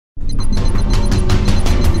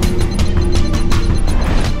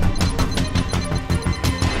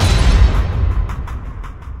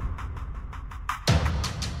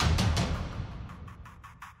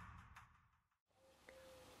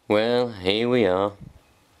we are.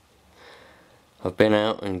 I've been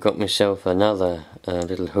out and got myself another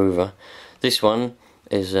little Hoover. This one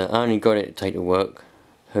is, I only got it to take to work.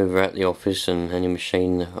 Hoover at the office and any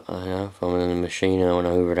machine, if I'm in the machine and I want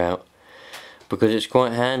to hoover it out. Because it's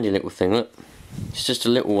quite a handy little thing, look. It's just a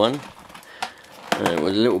little one.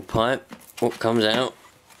 With a little pipe, what comes out.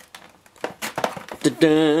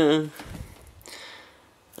 Ta-da!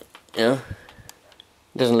 Yeah.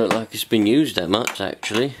 Doesn't look like it's been used that much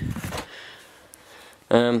actually.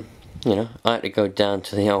 You know, I had to go down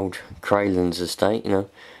to the old Craylands estate, you know.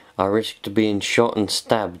 I risked being shot and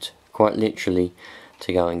stabbed, quite literally,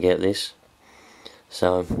 to go and get this.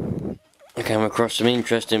 So I came across some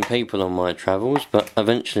interesting people on my travels, but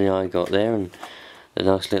eventually I got there and the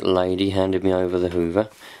nice little lady handed me over the Hoover.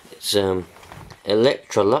 It's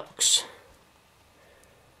Electrolux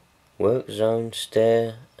Work Zone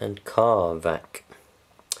Stair and Car Vac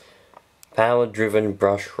Power Driven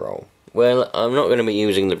Brush Roll. Well, I'm not going to be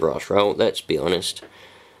using the brush roll, let's be honest.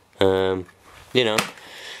 You know,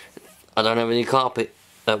 I don't have any carpet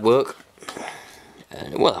at work.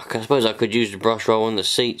 Well, I suppose I could use the brush roll on the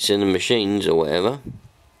seats in the machines or whatever.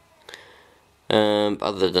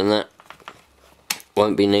 Other than that,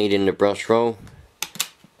 won't be needing the brush roll.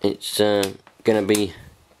 It's going to be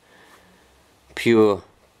pure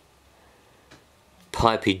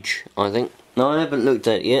pipage, I think. No, I haven't looked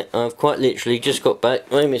at it yet. I've quite literally just got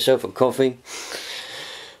back, made myself a coffee,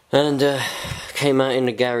 and came out in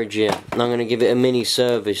the garage here. And I'm going to give it a mini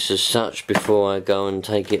service as such before I go and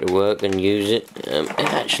take it to work and use it.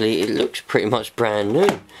 Actually, it looks pretty much brand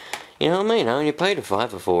new. You know what I mean? I only paid a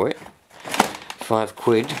fiver for it.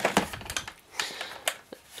 £5.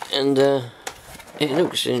 And it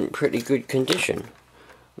looks in pretty good condition.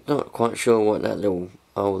 Not quite sure what that little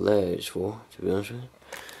hole there is for, to be honest with you.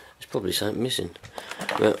 There's probably something missing.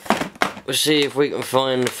 But we'll see if we can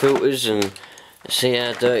find the filters and see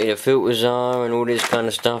how dirty the filters are and all this kind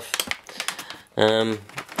of stuff. And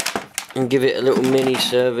give it a little mini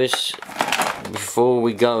service before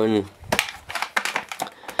we go and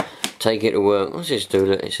take it to work. What's this do?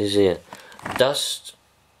 Look, it says here, dust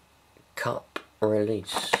cup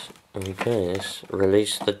release. Okay, let's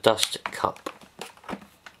release the dust cup.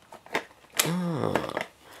 Ah,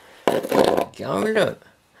 there we go, look.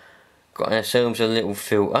 Got ourselves a little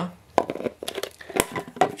filter,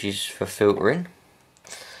 which is for filtering.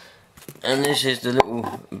 And this is the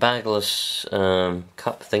little bagless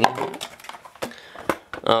cup thing.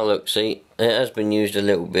 Oh look, see, it has been used a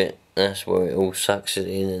little bit. That's where it all sucks it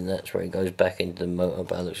in, and that's where it goes back into the motor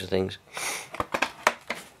by the looks of things.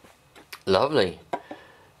 Lovely.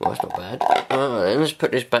 Well, that's not bad. Alright then, let's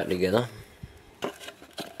put this back together.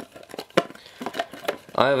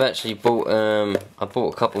 I have actually bought, I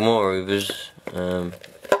bought a couple more Hoovers.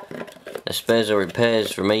 Spares or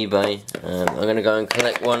repairs from eBay. I'm going to go and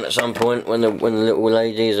collect one at some point when the little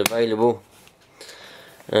lady is available.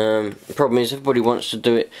 The problem is everybody wants to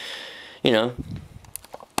do it, you know,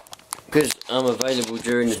 because I'm available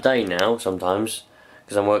during the day now sometimes,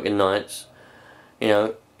 because I'm working nights. You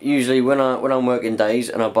know, usually when I'm working days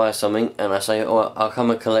and I buy something and I say, oh, I'll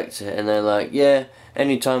come and collect it, and they're like, yeah,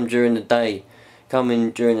 anytime during the day, come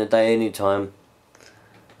in during the day anytime.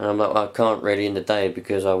 And I'm like, well, I can't really in the day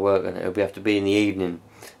because I work and it'll have to be in the evening.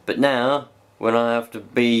 But now, when I have to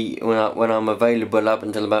be, when I'm available up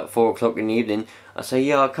until about 4 o'clock in the evening, I say,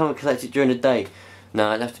 yeah, I'll come and collect it during the day.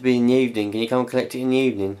 No, it'll have to be in the evening. Can you come and collect it in the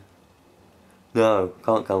evening? No,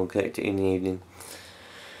 can't come and collect it in the evening.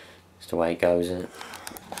 That's the way it goes, isn't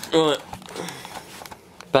it? Right,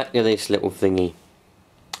 back to this little thingy.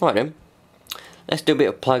 Right then, let's do a bit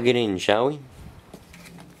of plugging in, shall we?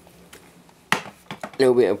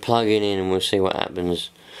 Little bit of plugging in and we'll see what happens.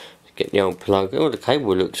 Let's get the old plug. Oh, the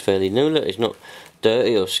cable looks fairly new. Look, it's not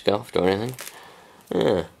dirty or scuffed or anything.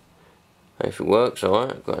 Yeah, if it works,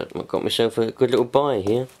 alright. I've got myself a good little buy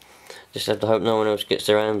here. Just have to hope no one else gets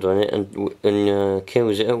their hands on it and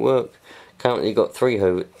kills it at work. Currently got 3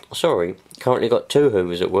 Hoovers. Sorry, currently got 2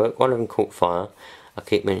 Hoovers at work. One of them caught fire. I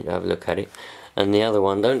keep meaning to have a look at it. And the other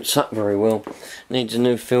one don't suck very well. Needs a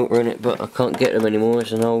new filter in it, but I can't get them anymore.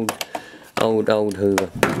 It's an old Hoover.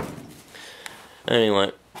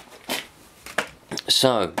 Anyway,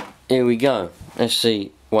 so here we go. Let's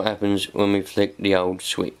see what happens when we flick the old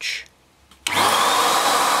switch.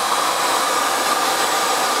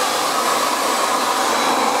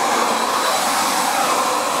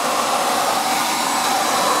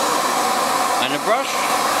 And the brush.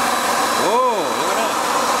 Whoa, look at that.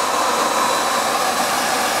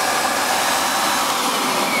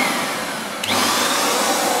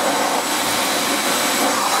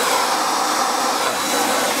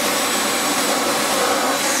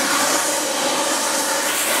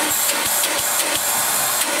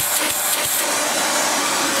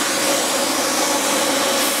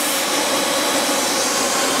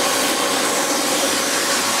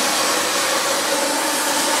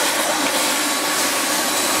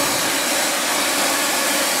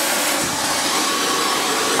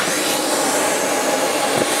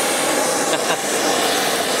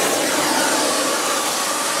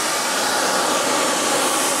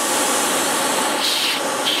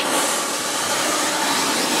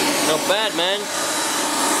 Not bad, man.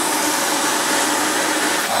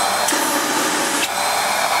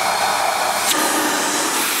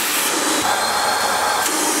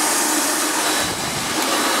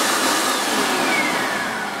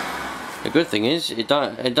 The good thing is, it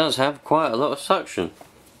does have quite a lot of suction,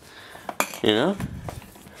 you know,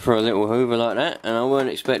 for a little Hoover like that, and I weren't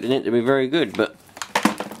expecting it to be very good, but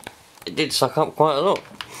it did suck up quite a lot.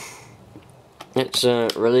 Let's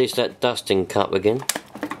release that dusting cup again.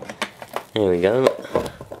 There we go.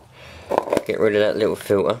 Get rid of that little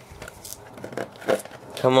filter.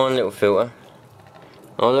 Come on, little filter.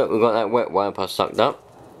 Oh look, we've got that wet wiper sucked up.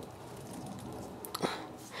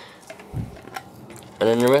 And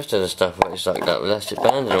then the rest of the stuff got sucked up with elastic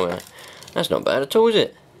bands and all that. That's not bad at all, is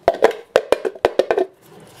it?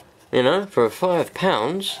 You know, for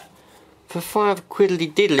 £5, for 5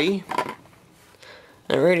 quiddly diddly,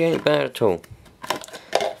 that really ain't bad at all.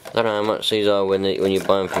 I don't know how much these are when you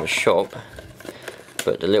buy them from a shop,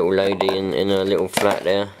 but the little lady in her little flat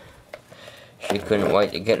there, she couldn't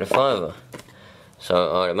wait to get the £5.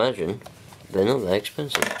 So I'd imagine they're not that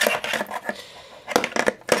expensive.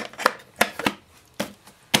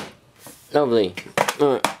 Lovely.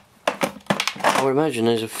 Right. I would imagine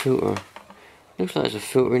there's a filter. Looks like there's a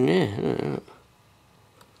filter in there. I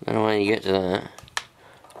don't know how you get to that.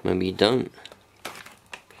 Maybe you don't.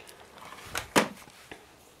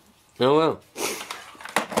 Oh well.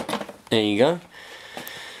 There you go.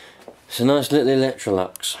 It's a nice little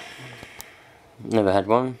Electrolux. Never had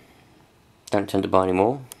one. Don't tend to buy any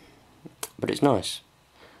more. But it's nice.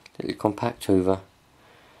 Little compact Hoover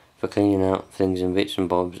for cleaning out things and bits and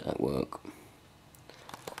bobs at work.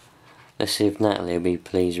 Let's see if Natalie will be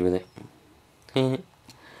pleased with it.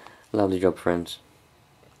 Lovely job, friends.